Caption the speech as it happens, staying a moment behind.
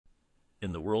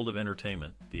In the world of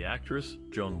entertainment, the actress,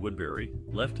 Joan Woodbury,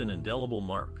 left an indelible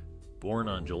mark. Born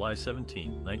on July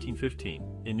 17,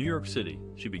 1915, in New York City,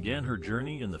 she began her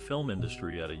journey in the film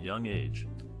industry at a young age.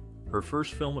 Her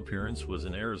first film appearance was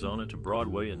in Arizona to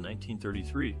Broadway in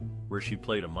 1933, where she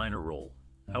played a minor role.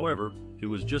 However, it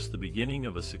was just the beginning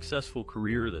of a successful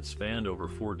career that spanned over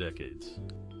 4 decades.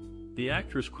 The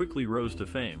actress quickly rose to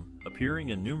fame, appearing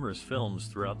in numerous films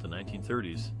throughout the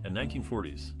 1930s and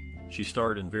 1940s. She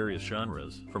starred in various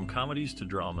genres, from comedies to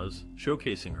dramas,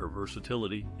 showcasing her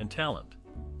versatility and talent.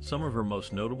 Some of her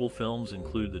most notable films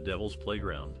include The Devil's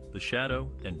Playground, The Shadow,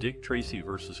 and Dick Tracy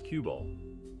vs. Cue Ball.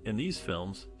 In these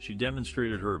films, she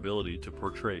demonstrated her ability to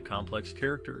portray complex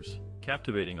characters,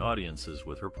 captivating audiences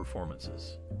with her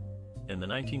performances. In the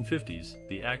 1950s,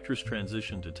 the actress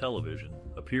transitioned to television,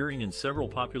 appearing in several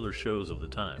popular shows of the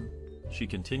time. She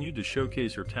continued to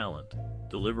showcase her talent,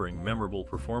 delivering memorable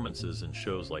performances in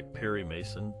shows like Perry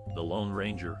Mason, The Lone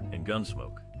Ranger, and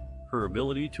Gunsmoke. Her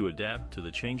ability to adapt to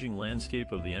the changing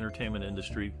landscape of the entertainment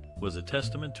industry was a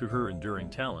testament to her enduring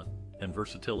talent and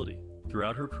versatility.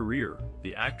 Throughout her career,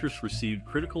 the actress received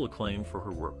critical acclaim for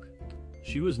her work.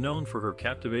 She was known for her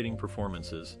captivating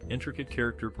performances, intricate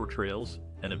character portrayals,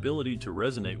 and ability to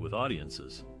resonate with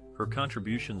audiences. Her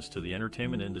contributions to the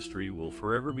entertainment industry will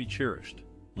forever be cherished,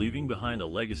 leaving behind a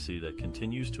legacy that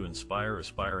continues to inspire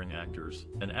aspiring actors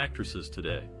and actresses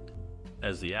today.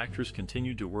 As the actress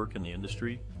continued to work in the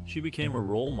industry, she became a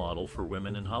role model for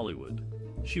women in Hollywood.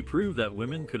 She proved that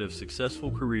women could have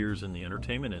successful careers in the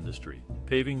entertainment industry,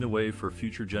 paving the way for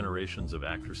future generations of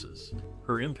actresses.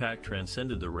 Her impact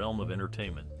transcended the realm of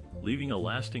entertainment, leaving a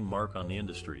lasting mark on the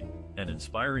industry and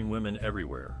inspiring women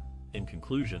everywhere. In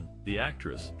conclusion, the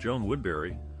actress, Joan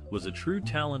Woodbury, was a true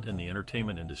talent in the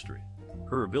entertainment industry.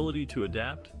 Her ability to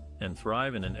adapt and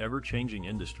thrive in an ever-changing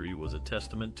industry was a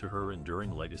testament to her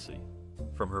enduring legacy.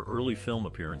 From her early film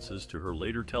appearances to her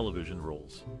later television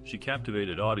roles, she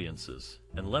captivated audiences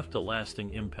and left a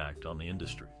lasting impact on the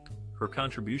industry. Her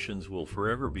contributions will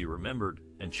forever be remembered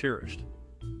and cherished.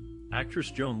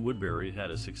 Actress Joan Woodbury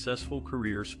had a successful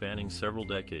career spanning several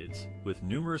decades, with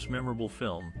numerous memorable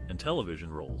film and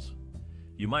television roles.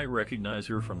 You might recognize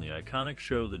her from the iconic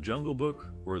show The Jungle Book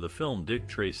or the film Dick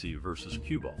Tracy vs.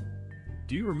 Cue Ball.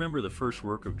 Do you remember the first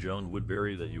work of Joan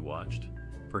Woodbury that you watched?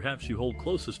 Perhaps you hold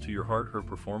closest to your heart her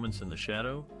performance in The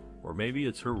Shadow, or maybe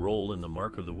it's her role in The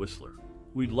Mark of the Whistler.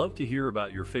 We'd love to hear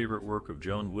about your favorite work of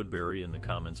Joan Woodbury in the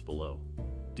comments below.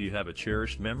 Do you have a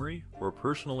cherished memory or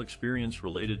personal experience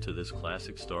related to this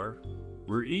classic star?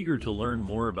 We're eager to learn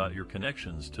more about your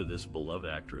connections to this beloved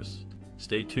actress.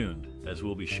 Stay tuned, as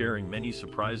we'll be sharing many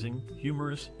surprising,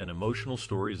 humorous, and emotional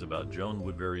stories about Joan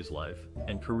Woodbury's life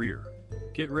and career.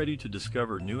 Get ready to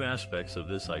discover new aspects of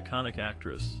this iconic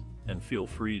actress, and feel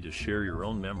free to share your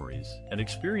own memories and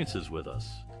experiences with us.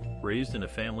 Raised in a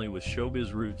family with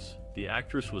showbiz roots, the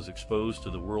actress was exposed to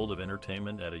the world of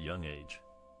entertainment at a young age.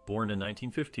 Born in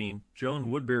 1915, Joan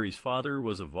Woodbury's father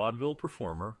was a vaudeville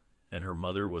performer, and her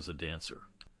mother was a dancer.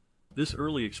 This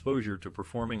early exposure to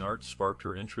performing arts sparked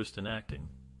her interest in acting.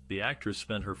 The actress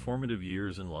spent her formative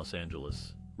years in Los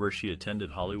Angeles, where she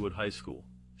attended Hollywood High School.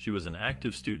 She was an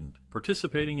active student,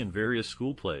 participating in various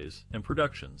school plays and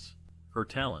productions. Her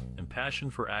talent and passion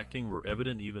for acting were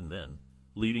evident even then,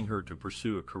 leading her to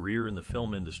pursue a career in the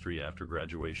film industry after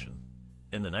graduation.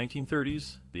 In the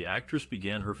 1930s, the actress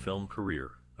began her film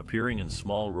career, appearing in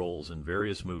small roles in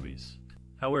various movies.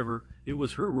 However, it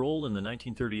was her role in the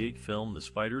 1938 film The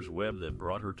Spider's Web that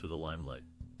brought her to the limelight.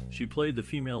 She played the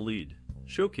female lead,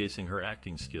 showcasing her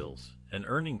acting skills and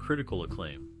earning critical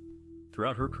acclaim.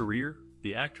 Throughout her career,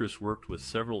 the actress worked with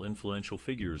several influential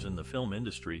figures in the film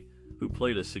industry who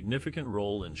played a significant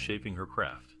role in shaping her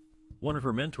craft. One of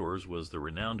her mentors was the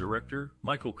renowned director,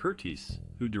 Michael Curtiz,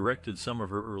 who directed some of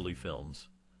her early films.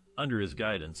 Under his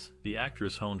guidance, the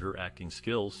actress honed her acting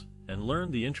skills and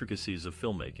learned the intricacies of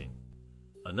filmmaking.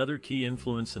 Another key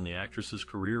influence in the actress's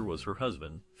career was her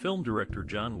husband, film director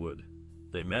Joan Wood.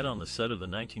 They met on the set of the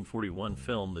 1941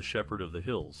 film The Shepherd of the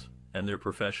Hills, and their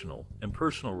professional and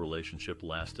personal relationship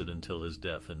lasted until his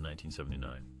death in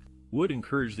 1979. Wood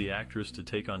encouraged the actress to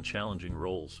take on challenging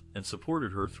roles and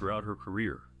supported her throughout her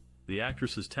career. The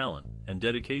actress's talent and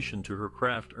dedication to her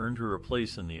craft earned her a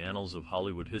place in the annals of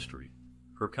Hollywood history.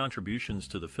 Her contributions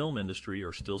to the film industry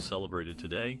are still celebrated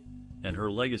today, and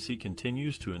her legacy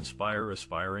continues to inspire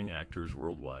aspiring actors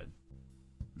worldwide.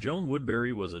 Joan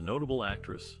Woodbury was a notable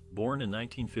actress, born in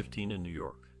 1915 in New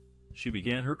York. She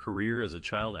began her career as a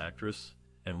child actress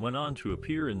and went on to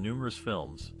appear in numerous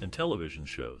films and television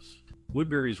shows.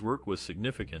 Woodbury's work was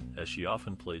significant as she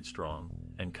often played strong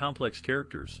and complex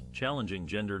characters, challenging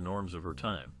gender norms of her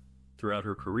time. Throughout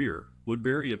her career,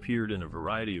 Woodbury appeared in a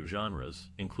variety of genres,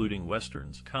 including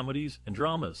westerns, comedies, and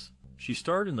dramas. She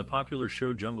starred in the popular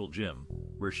show Jungle Jim,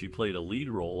 where she played a lead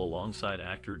role alongside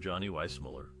actor Johnny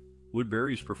Weissmuller.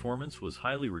 Woodbury's performance was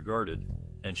highly regarded,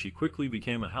 and she quickly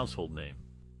became a household name.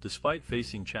 Despite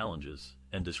facing challenges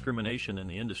and discrimination in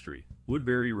the industry,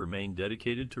 Woodbury remained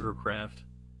dedicated to her craft.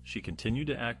 She continued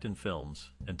to act in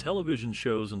films and television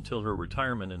shows until her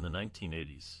retirement in the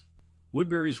 1980s.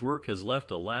 Woodbury's work has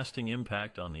left a lasting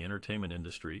impact on the entertainment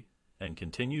industry and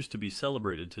continues to be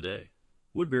celebrated today.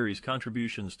 Woodbury's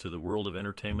contributions to the world of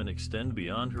entertainment extend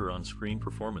beyond her on-screen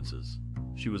performances.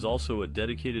 She was also a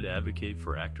dedicated advocate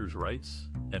for actors' rights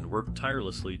and worked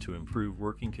tirelessly to improve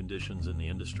working conditions in the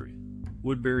industry.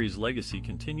 Woodbury's legacy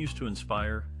continues to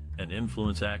inspire and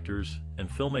influence actors and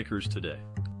filmmakers today.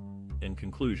 In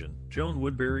conclusion, Joan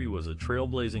Woodbury was a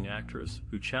trailblazing actress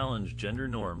who challenged gender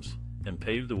norms and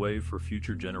paved the way for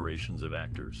future generations of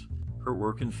actors. Her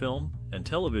work in film and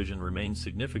television remains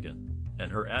significant,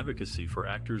 and her advocacy for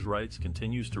actors' rights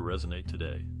continues to resonate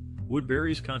today.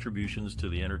 Woodbury's contributions to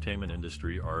the entertainment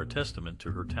industry are a testament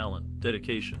to her talent,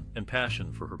 dedication, and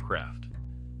passion for her craft.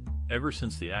 Ever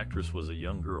since the actress was a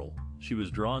young girl, she was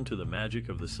drawn to the magic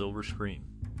of the silver screen.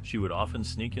 She would often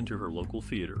sneak into her local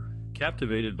theater,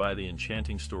 captivated by the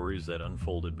enchanting stories that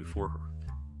unfolded before her.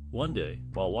 One day,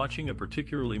 while watching a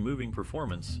particularly moving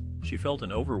performance, she felt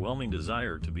an overwhelming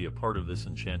desire to be a part of this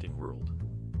enchanting world.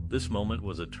 This moment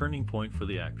was a turning point for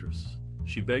the actress.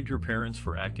 She begged her parents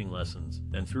for acting lessons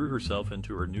and threw herself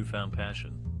into her newfound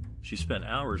passion. She spent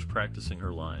hours practicing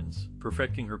her lines,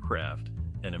 perfecting her craft,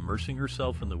 and immersing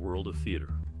herself in the world of theater.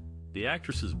 The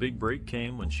actress's big break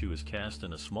came when she was cast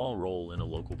in a small role in a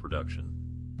local production.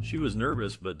 She was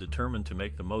nervous but determined to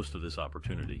make the most of this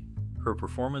opportunity. Her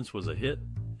performance was a hit,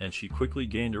 and she quickly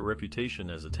gained a reputation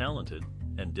as a talented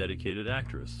and dedicated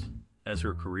actress. As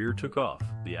her career took off,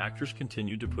 the actress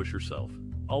continued to push herself,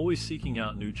 always seeking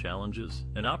out new challenges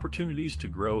and opportunities to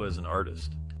grow as an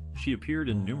artist. She appeared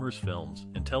in numerous films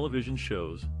and television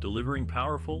shows, delivering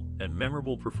powerful and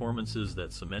memorable performances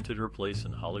that cemented her place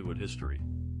in Hollywood history.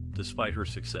 Despite her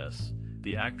success,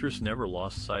 the actress never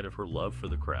lost sight of her love for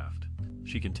the craft.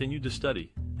 She continued to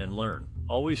study and learn,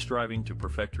 always striving to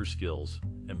perfect her skills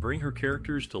and bring her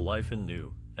characters to life in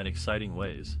new and exciting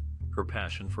ways. Her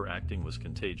passion for acting was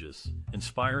contagious,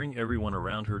 inspiring everyone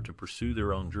around her to pursue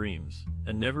their own dreams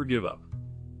and never give up.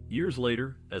 Years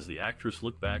later, as the actress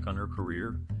looked back on her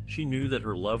career, she knew that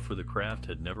her love for the craft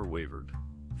had never wavered.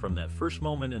 From that first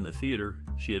moment in the theater,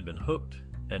 she had been hooked,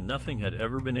 and nothing had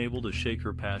ever been able to shake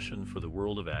her passion for the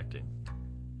world of acting.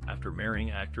 After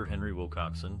marrying actor Henry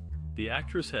Wilcoxon, the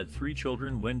actress had 3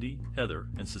 children: Wendy, Heather,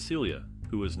 and Cecilia,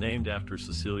 who was named after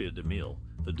Cecilia DeMille,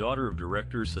 the daughter of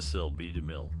director Cecil B.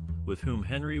 DeMille, with whom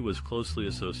Henry was closely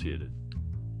associated.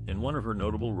 In one of her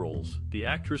notable roles, the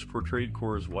actress portrayed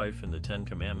Korah's wife in The Ten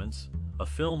Commandments, a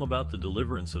film about the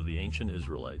deliverance of the ancient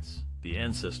Israelites, the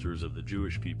ancestors of the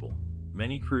Jewish people.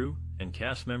 Many crew and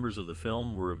cast members of the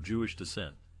film were of Jewish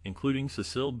descent, including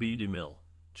Cecil B. DeMille,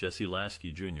 Jesse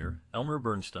Lasky Jr., Elmer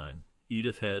Bernstein,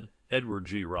 Edith Head, Edward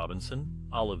G. Robinson,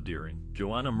 Olive Deering,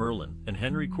 Joanna Merlin, and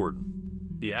Henry Corden.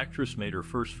 The actress made her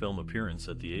first film appearance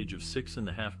at the age of 6 in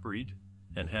The Half-Breed,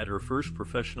 and had her first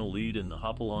professional lead in the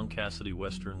Hopalong Cassidy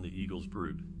western The Eagle's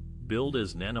Brood, billed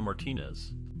as Nana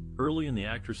Martinez. Early in the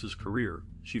actress's career,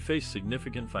 she faced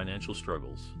significant financial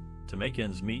struggles. To make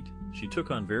ends meet, she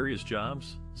took on various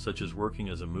jobs, such as working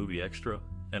as a movie extra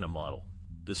and a model.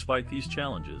 Despite these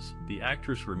challenges, the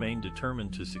actress remained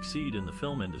determined to succeed in the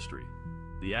film industry.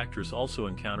 The actress also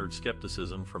encountered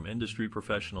skepticism from industry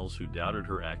professionals who doubted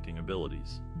her acting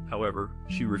abilities. However,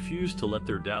 she refused to let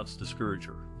their doubts discourage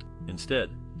her. Instead,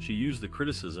 she used the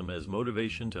criticism as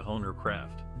motivation to hone her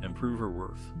craft and prove her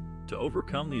worth. To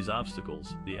overcome these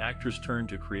obstacles, the actress turned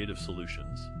to creative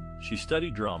solutions. She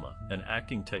studied drama and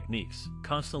acting techniques,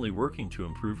 constantly working to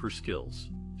improve her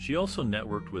skills. She also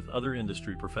networked with other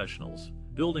industry professionals,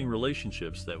 building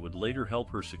relationships that would later help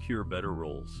her secure better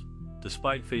roles.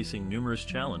 Despite facing numerous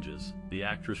challenges, the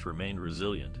actress remained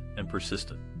resilient and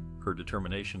persistent. Her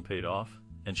determination paid off,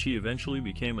 and she eventually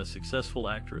became a successful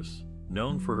actress,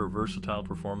 known for her versatile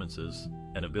performances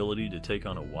and ability to take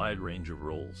on a wide range of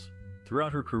roles.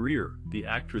 Throughout her career, the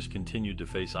actress continued to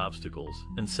face obstacles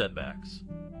and setbacks.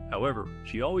 However,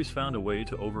 she always found a way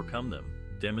to overcome them,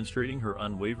 demonstrating her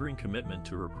unwavering commitment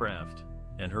to her craft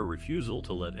and her refusal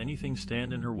to let anything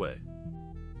stand in her way.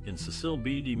 In Cecil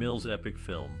B. DeMille's epic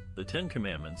film, The Ten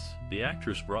Commandments, the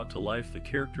actress brought to life the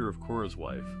character of Korah's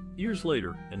wife. Years later,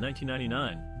 in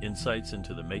 1999, insights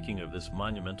into the making of this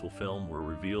monumental film were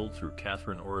revealed through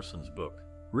Catherine Orison's book,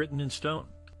 Written in Stone.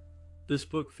 This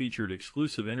book featured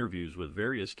exclusive interviews with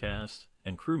various cast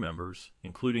and crew members,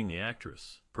 including the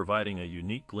actress, providing a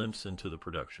unique glimpse into the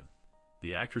production.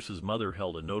 The actress's mother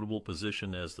held a notable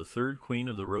position as the third Queen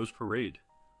of the Rose Parade,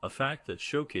 a fact that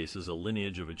showcases a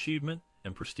lineage of achievement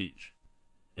and prestige.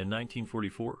 In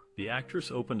 1944, the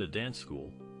actress opened a dance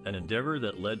school, an endeavor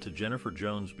that led to Jennifer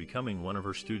Jones becoming one of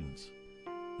her students.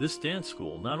 This dance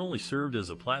school not only served as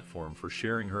a platform for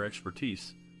sharing her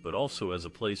expertise, but also as a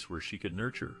place where she could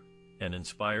nurture and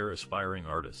inspire aspiring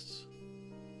artists.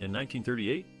 In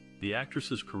 1938, the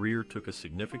actress's career took a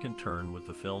significant turn with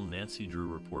the film Nancy Drew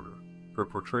Reporter. Her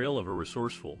portrayal of a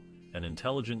resourceful and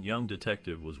intelligent young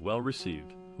detective was well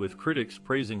received, with critics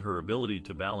praising her ability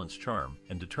to balance charm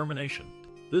and determination.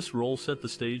 This role set the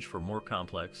stage for more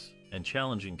complex and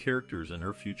challenging characters in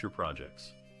her future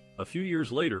projects. A few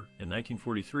years later, in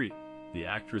 1943, the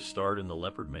actress starred in The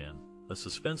Leopard Man, a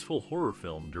suspenseful horror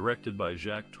film directed by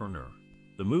Jacques Tourneur.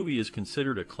 The movie is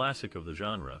considered a classic of the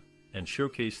genre and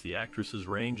showcased the actress's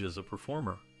range as a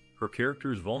performer. Her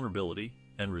character's vulnerability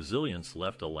and resilience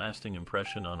left a lasting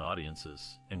impression on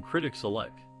audiences and critics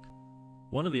alike.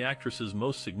 One of the actress's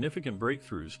most significant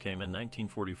breakthroughs came in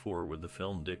 1944 with the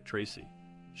film Dick Tracy.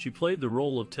 She played the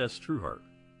role of Tess Trueheart,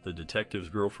 the detective's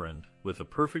girlfriend, with a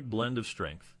perfect blend of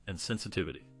strength and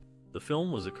sensitivity. The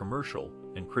film was a commercial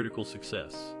and critical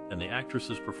success, and the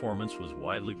actress's performance was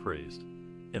widely praised.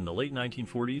 In the late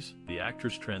 1940s, the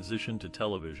actress transitioned to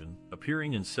television,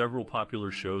 appearing in several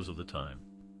popular shows of the time.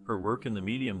 Her work in the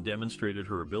medium demonstrated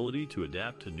her ability to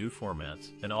adapt to new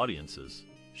formats and audiences.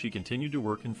 She continued to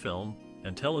work in film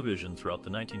and television throughout the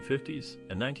 1950s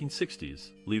and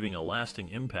 1960s, leaving a lasting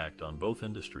impact on both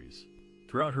industries.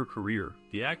 Throughout her career,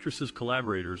 the actress's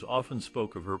collaborators often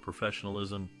spoke of her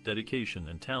professionalism, dedication,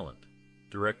 and talent.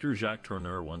 Director Jacques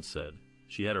Tourneur once said,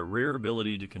 "She had a rare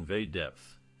ability to convey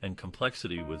depth and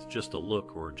complexity with just a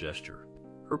look or a gesture."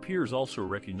 Her peers also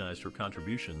recognized her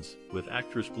contributions, with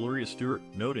actress Gloria Stewart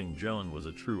noting Joan was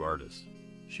a true artist.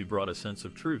 She brought a sense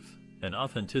of truth and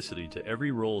authenticity to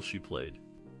every role she played.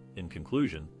 In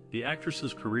conclusion, the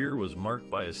actress's career was marked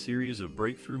by a series of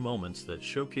breakthrough moments that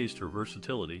showcased her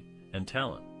versatility and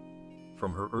talent.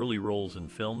 From her early roles in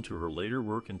film to her later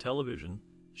work in television,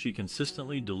 she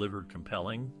consistently delivered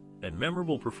compelling and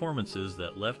memorable performances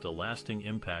that left a lasting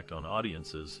impact on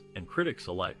audiences and critics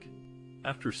alike.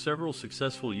 After several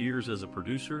successful years as a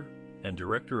producer and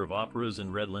director of operas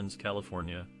in Redlands,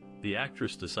 California, the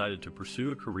actress decided to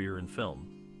pursue a career in film.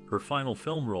 Her final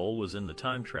film role was in The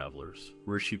Time Travelers,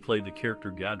 where she played the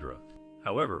character Gadra.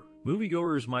 However,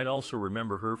 moviegoers might also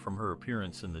remember her from her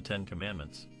appearance in The Ten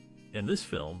Commandments. In this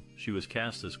film, she was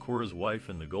cast as Korah's wife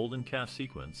in the Golden Calf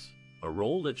sequence, a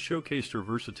role that showcased her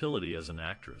versatility as an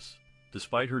actress.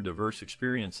 Despite her diverse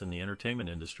experience in the entertainment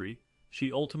industry,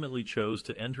 she ultimately chose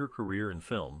to end her career in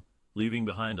film, leaving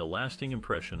behind a lasting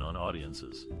impression on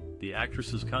audiences. The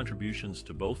actress's contributions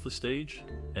to both the stage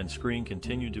and screen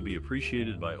continue to be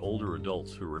appreciated by older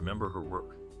adults who remember her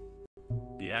work.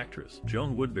 The actress,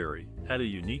 Joan Woodbury, had a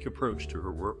unique approach to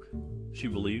her work. She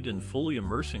believed in fully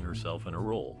immersing herself in a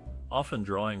role, often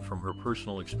drawing from her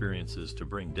personal experiences to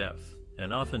bring depth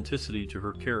and authenticity to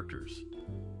her characters.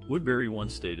 Woodbury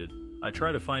once stated, "I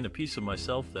try to find a piece of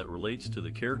myself that relates to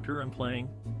the character I'm playing.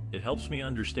 It helps me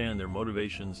understand their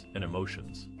motivations and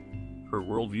emotions." Her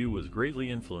worldview was greatly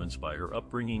influenced by her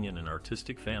upbringing in an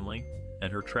artistic family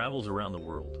and her travels around the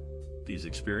world. These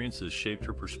experiences shaped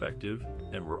her perspective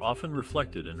and were often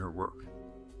reflected in her work.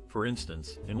 For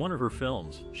instance, in one of her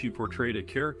films, she portrayed a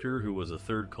character who was a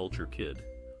third culture kid,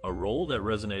 a role that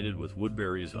resonated with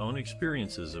Woodbury's own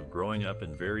experiences of growing up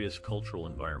in various cultural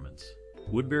environments.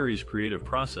 Woodbury's creative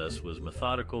process was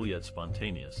methodical yet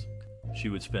spontaneous. She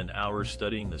would spend hours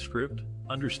studying the script,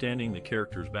 understanding the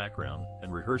character's background,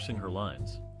 and rehearsing her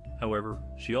lines. However,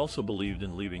 she also believed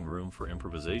in leaving room for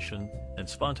improvisation and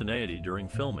spontaneity during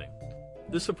filming.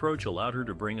 This approach allowed her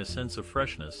to bring a sense of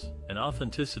freshness and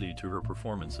authenticity to her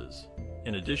performances.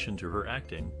 In addition to her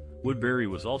acting, Woodbury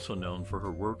was also known for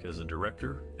her work as a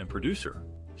director and producer.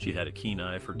 She had a keen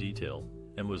eye for detail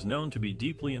and was known to be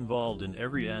deeply involved in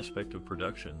every aspect of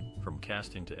production, from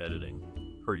casting to editing.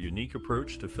 Her unique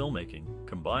approach to filmmaking,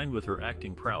 combined with her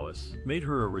acting prowess, made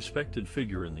her a respected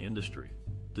figure in the industry.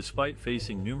 Despite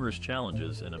facing numerous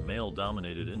challenges in a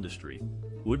male-dominated industry,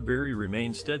 Woodbury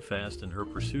remained steadfast in her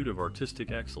pursuit of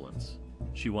artistic excellence.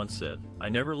 She once said, "I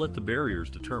never let the barriers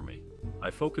deter me.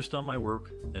 I focused on my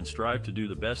work and strived to do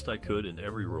the best I could in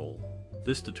every role."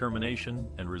 This determination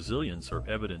and resilience are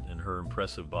evident in her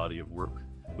impressive body of work,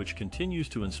 which continues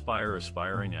to inspire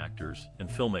aspiring actors and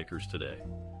filmmakers today.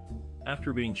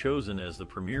 After being chosen as the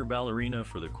premier ballerina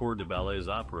for the Corps de Ballets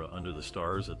Opera under the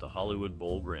Stars at the Hollywood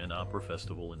Bowl Grand Opera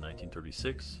Festival in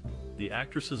 1936, the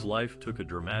actress's life took a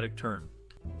dramatic turn.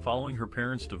 Following her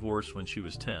parents' divorce when she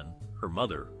was 10, her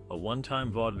mother, a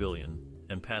one-time vaudevillian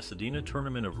and Pasadena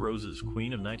Tournament of Roses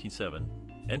Queen of 1907,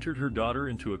 entered her daughter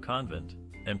into a convent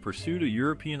and pursued a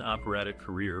European operatic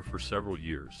career for several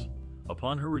years.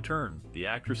 Upon her return, the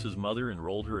actress's mother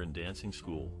enrolled her in dancing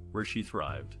school, where she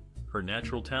thrived. Her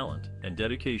natural talent and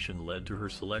dedication led to her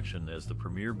selection as the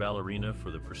premier ballerina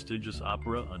for the prestigious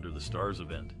Opera Under the Stars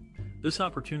event. This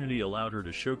opportunity allowed her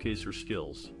to showcase her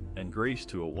skills and grace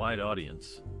to a wide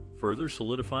audience, further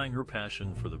solidifying her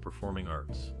passion for the performing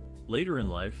arts. Later in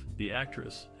life, the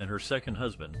actress and her second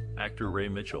husband, actor Ray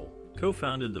Mitchell,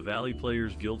 co-founded the Valley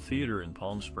Players Guild Theater in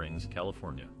Palm Springs,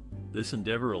 California. This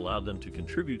endeavor allowed them to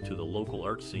contribute to the local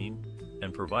art scene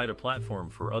and provide a platform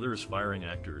for other aspiring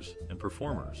actors and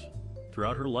performers.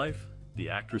 Throughout her life, the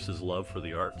actress's love for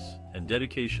the arts and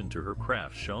dedication to her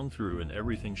craft shone through in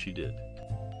everything she did.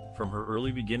 From her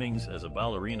early beginnings as a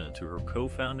ballerina to her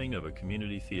co-founding of a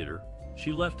community theater,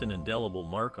 she left an indelible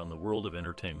mark on the world of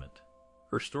entertainment.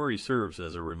 Her story serves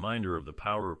as a reminder of the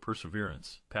power of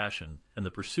perseverance, passion, and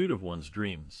the pursuit of one's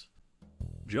dreams.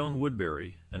 Joan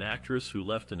Woodbury, an actress who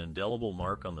left an indelible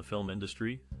mark on the film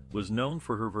industry, was known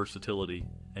for her versatility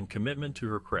and commitment to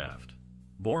her craft.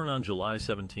 Born on July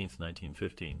 17,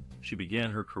 1915, she began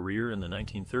her career in the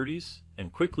 1930s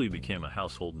and quickly became a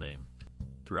household name.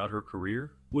 Throughout her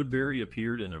career, Woodbury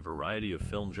appeared in a variety of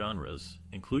film genres,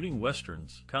 including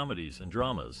westerns, comedies, and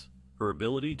dramas. Her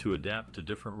ability to adapt to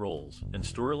different roles and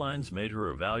storylines made her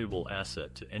a valuable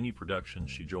asset to any production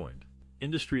she joined.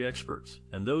 Industry experts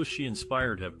and those she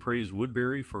inspired have praised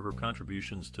Woodbury for her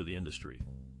contributions to the industry.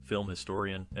 Film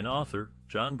historian and author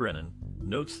John Brennan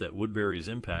notes that Woodbury's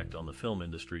impact on the film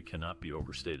industry cannot be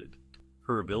overstated.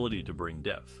 Her ability to bring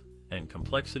depth and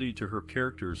complexity to her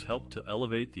characters helped to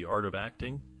elevate the art of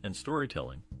acting and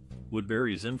storytelling.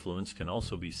 Woodbury's influence can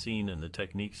also be seen in the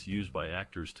techniques used by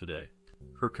actors today.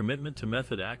 Her commitment to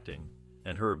method acting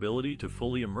and her ability to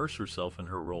fully immerse herself in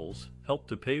her roles helped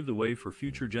to pave the way for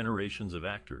future generations of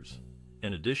actors.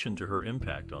 In addition to her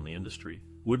impact on the industry,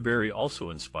 Woodbury also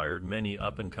inspired many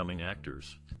up-and-coming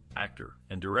actors. Actor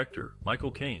and director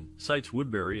Michael Caine cites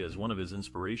Woodbury as one of his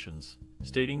inspirations,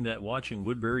 stating that watching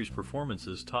Woodbury's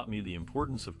performances taught me the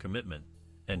importance of commitment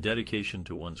and dedication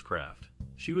to one's craft.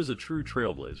 She was a true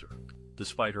trailblazer.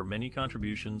 Despite her many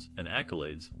contributions and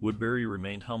accolades, Woodbury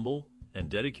remained humble and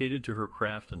dedicated to her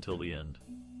craft until the end.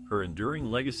 Her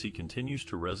enduring legacy continues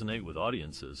to resonate with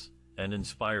audiences and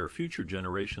inspire future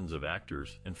generations of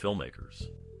actors and filmmakers.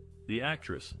 The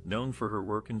actress, known for her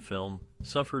work in film,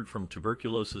 suffered from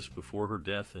tuberculosis before her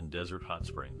death in desert hot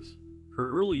springs. Her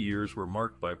early years were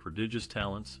marked by prodigious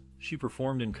talents. She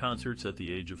performed in concerts at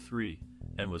the age of 3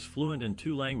 and was fluent in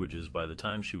 2 languages by the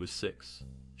time she was 6.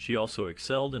 She also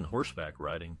excelled in horseback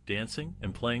riding, dancing,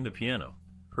 and playing the piano.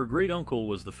 Her great-uncle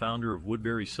was the founder of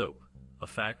Woodbury Soap, a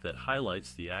fact that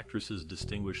highlights the actress's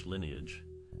distinguished lineage.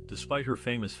 Despite her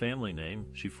famous family name,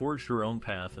 she forged her own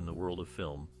path in the world of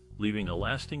film, leaving a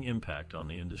lasting impact on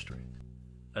the industry.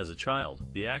 As a child,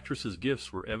 the actress's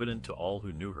gifts were evident to all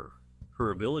who knew her.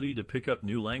 Her ability to pick up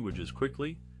new languages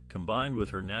quickly, combined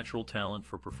with her natural talent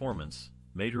for performance,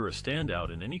 made her a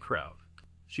standout in any crowd.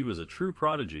 She was a true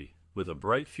prodigy, with a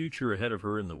bright future ahead of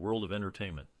her in the world of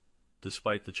entertainment.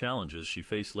 Despite the challenges she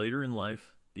faced later in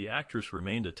life, the actress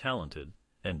remained a talented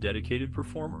and dedicated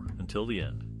performer until the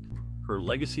end. Her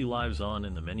legacy lives on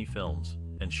in the many films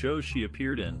and shows she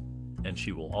appeared in, and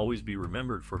she will always be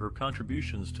remembered for her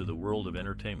contributions to the world of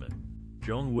entertainment.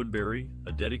 Joan Woodbury,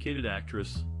 a dedicated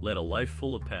actress, led a life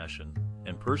full of passion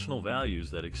and personal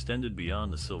values that extended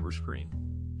beyond the silver screen.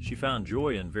 She found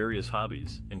joy in various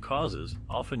hobbies and causes,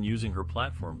 often using her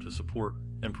platform to support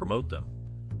and promote them.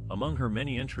 Among her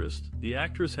many interests, the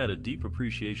actress had a deep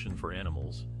appreciation for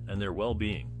animals and their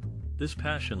well-being. This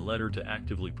passion led her to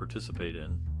actively participate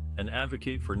in and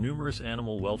advocate for numerous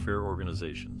animal welfare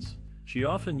organizations. She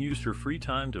often used her free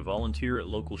time to volunteer at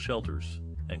local shelters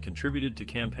and contributed to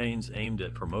campaigns aimed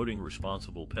at promoting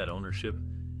responsible pet ownership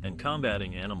and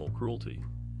combating animal cruelty.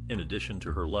 In addition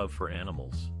to her love for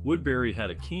animals, Woodbury had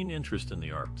a keen interest in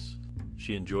the arts.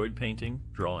 She enjoyed painting,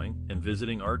 drawing, and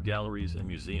visiting art galleries and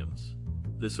museums.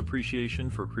 This appreciation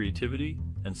for creativity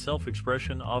and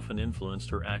self-expression often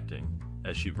influenced her acting,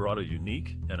 as she brought a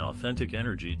unique and authentic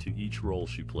energy to each role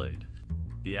she played.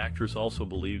 The actress also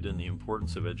believed in the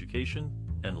importance of education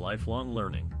and lifelong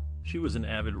learning. She was an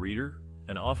avid reader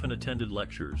and often attended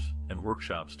lectures and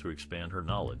workshops to expand her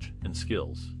knowledge and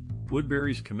skills.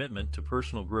 Woodbury's commitment to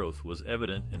personal growth was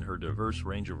evident in her diverse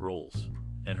range of roles.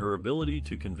 and her ability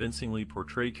to convincingly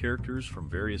portray characters from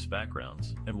various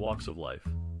backgrounds and walks of life.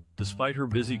 Despite her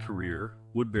busy career,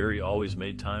 Woodbury always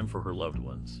made time for her loved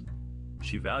ones.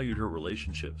 She valued her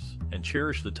relationships and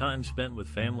cherished the time spent with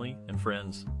family and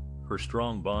friends. Her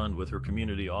strong bond with her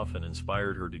community often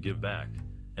inspired her to give back,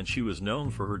 and she was known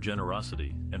for her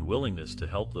generosity and willingness to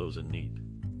help those in need.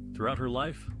 Throughout her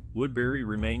life, Woodbury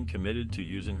remained committed to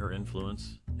using her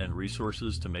influence and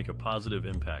resources to make a positive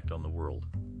impact on the world.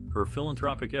 Her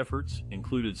philanthropic efforts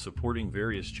included supporting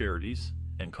various charities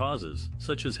and causes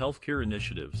such as healthcare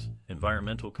initiatives,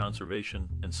 environmental conservation,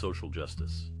 and social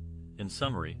justice. In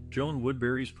summary, Joan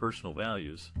Woodbury's personal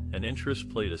values and interests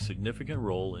played a significant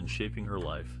role in shaping her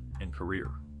life and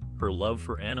career. Her love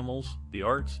for animals, the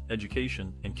arts,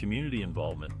 education, and community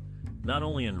involvement not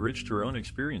only enriched her own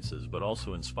experiences but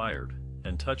also inspired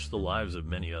and touched the lives of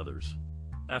many others.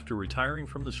 After retiring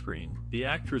from the screen, the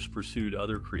actress pursued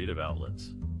other creative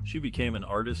outlets. She became an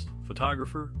artist,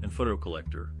 photographer, and photo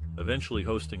collector, eventually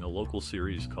hosting a local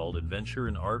series called Adventure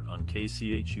in Art on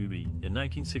KCHUB in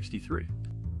 1963.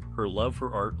 Her love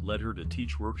for art led her to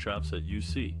teach workshops at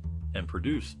UC and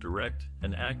produce, direct,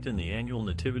 and act in the annual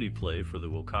nativity play for the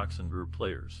Wilcoxon Group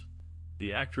Players.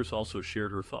 The actress also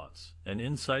shared her thoughts and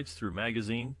insights through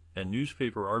magazine and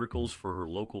newspaper articles for her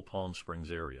local Palm Springs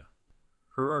area.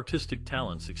 Her artistic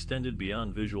talents extended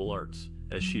beyond visual arts,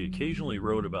 as she occasionally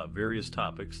wrote about various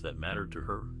topics that mattered to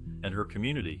her and her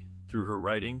community. Through her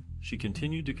writing, she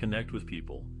continued to connect with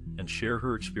people and share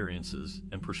her experiences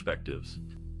and perspectives.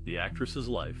 The actress's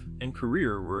life and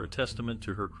career were a testament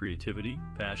to her creativity,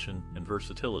 passion, and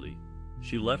versatility.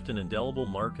 She left an indelible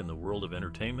mark in the world of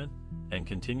entertainment and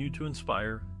continued to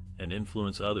inspire and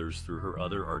influence others through her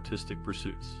other artistic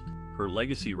pursuits. Her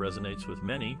legacy resonates with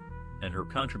many, and her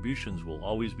contributions will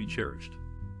always be cherished.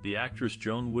 The actress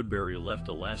Joan Woodbury left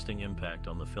a lasting impact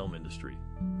on the film industry.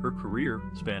 Her career,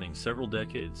 spanning several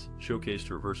decades, showcased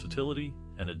her versatility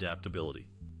and adaptability.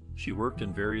 She worked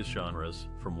in various genres,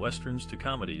 from westerns to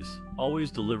comedies,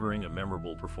 always delivering a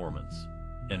memorable performance.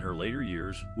 In her later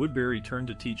years, Woodbury turned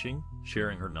to teaching,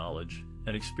 sharing her knowledge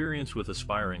and experience with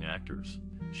aspiring actors.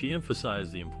 She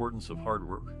emphasized the importance of hard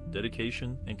work,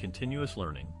 dedication, and continuous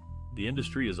learning. The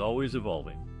industry is always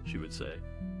evolving, she would say.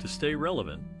 To stay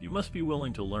relevant, you must be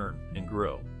willing to learn and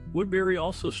grow. Woodbury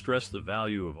also stressed the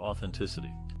value of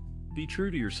authenticity. Be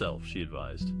true to yourself, she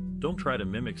advised. Don't try to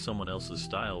mimic someone else's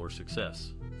style or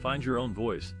success. Find your own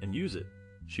voice and use it.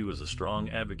 She was a strong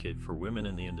advocate for women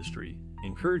in the industry,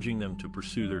 encouraging them to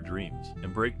pursue their dreams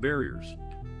and break barriers.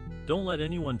 Don't let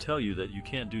anyone tell you that you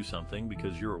can't do something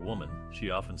because you're a woman, she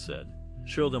often said.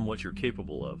 Show them what you're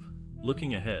capable of.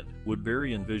 Looking ahead,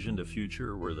 Woodbury envisioned a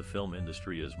future where the film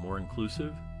industry is more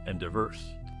inclusive and diverse.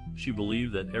 She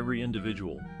believed that every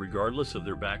individual, regardless of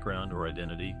their background or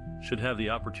identity, should have the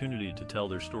opportunity to tell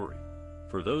their story.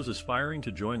 For those aspiring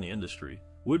to join the industry,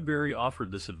 Woodbury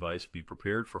offered this advice: be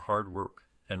prepared for hard work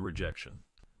and rejection.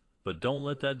 But don't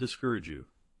let that discourage you.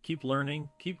 Keep learning,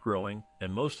 keep growing,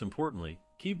 and most importantly,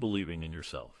 keep believing in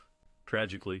yourself.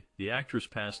 Tragically, the actress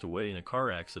passed away in a car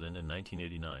accident in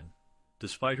 1989.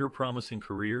 Despite her promising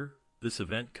career, this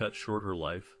event cut short her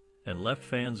life and left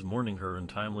fans mourning her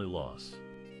untimely loss.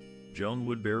 Joan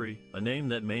Woodbury, a name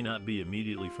that may not be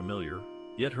immediately familiar,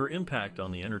 yet her impact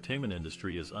on the entertainment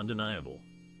industry is undeniable.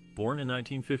 Born in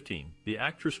 1915, the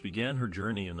actress began her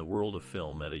journey in the world of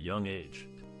film at a young age.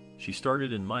 She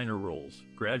started in minor roles,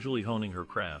 gradually honing her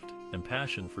craft and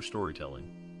passion for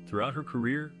storytelling. Throughout her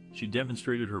career, she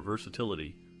demonstrated her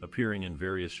versatility, appearing in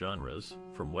various genres,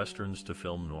 from westerns to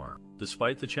film noir.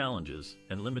 Despite the challenges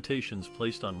and limitations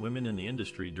placed on women in the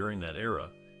industry during that era,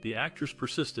 the actress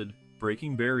persisted,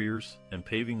 breaking barriers and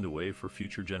paving the way for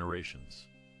future generations.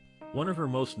 One of her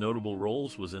most notable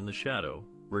roles was in The Shadow,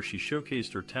 where she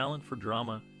showcased her talent for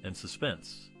drama and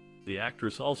suspense. The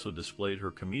actress also displayed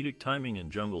her comedic timing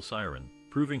in Jungle Siren,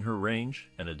 proving her range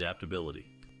and adaptability.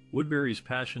 Woodbury's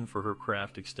passion for her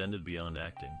craft extended beyond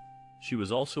acting. She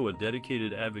was also a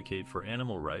dedicated advocate for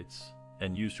animal rights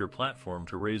and used her platform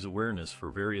to raise awareness for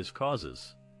various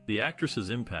causes. The actress's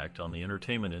impact on the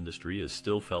entertainment industry is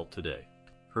still felt today.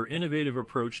 Her innovative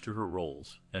approach to her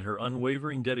roles and her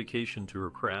unwavering dedication to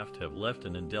her craft have left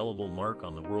an indelible mark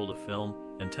on the world of film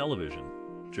and television.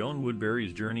 Joan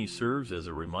Woodbury's journey serves as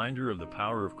a reminder of the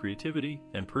power of creativity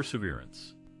and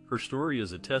perseverance. Her story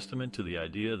is a testament to the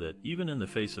idea that even in the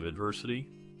face of adversity,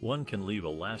 one can leave a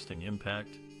lasting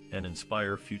impact and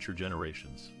inspire future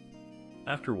generations.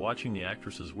 After watching the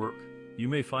actress's work, you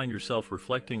may find yourself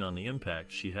reflecting on the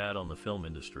impact she had on the film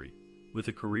industry. With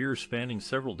a career spanning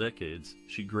several decades,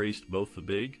 she graced both the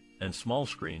big and small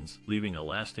screens, leaving a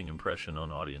lasting impression on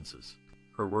audiences.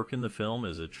 Her work in the film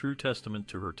is a true testament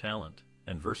to her talent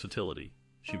and versatility.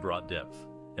 She brought depth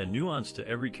and nuance to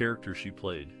every character she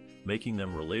played, making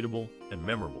them relatable and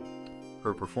memorable.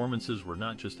 Her performances were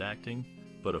not just acting,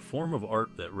 but a form of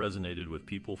art that resonated with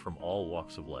people from all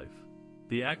walks of life.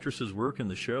 The actress's work in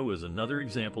the show is another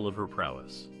example of her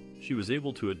prowess. She was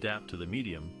able to adapt to the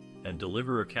medium and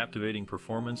deliver a captivating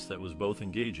performance that was both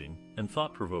engaging and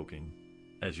thought-provoking.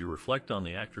 As you reflect on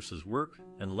the actress's work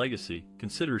and legacy,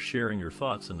 consider sharing your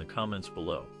thoughts in the comments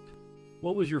below.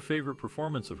 What was your favorite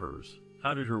performance of hers?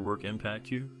 How did her work impact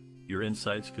you? Your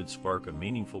insights could spark a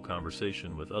meaningful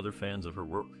conversation with other fans of her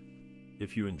work.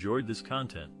 If you enjoyed this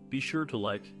content, be sure to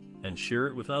like and share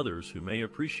it with others who may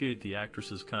appreciate the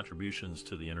actress's contributions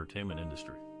to the entertainment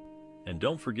industry. And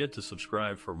don't forget to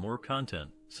subscribe for more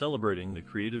content celebrating the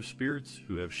creative spirits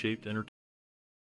who have shaped entertainment.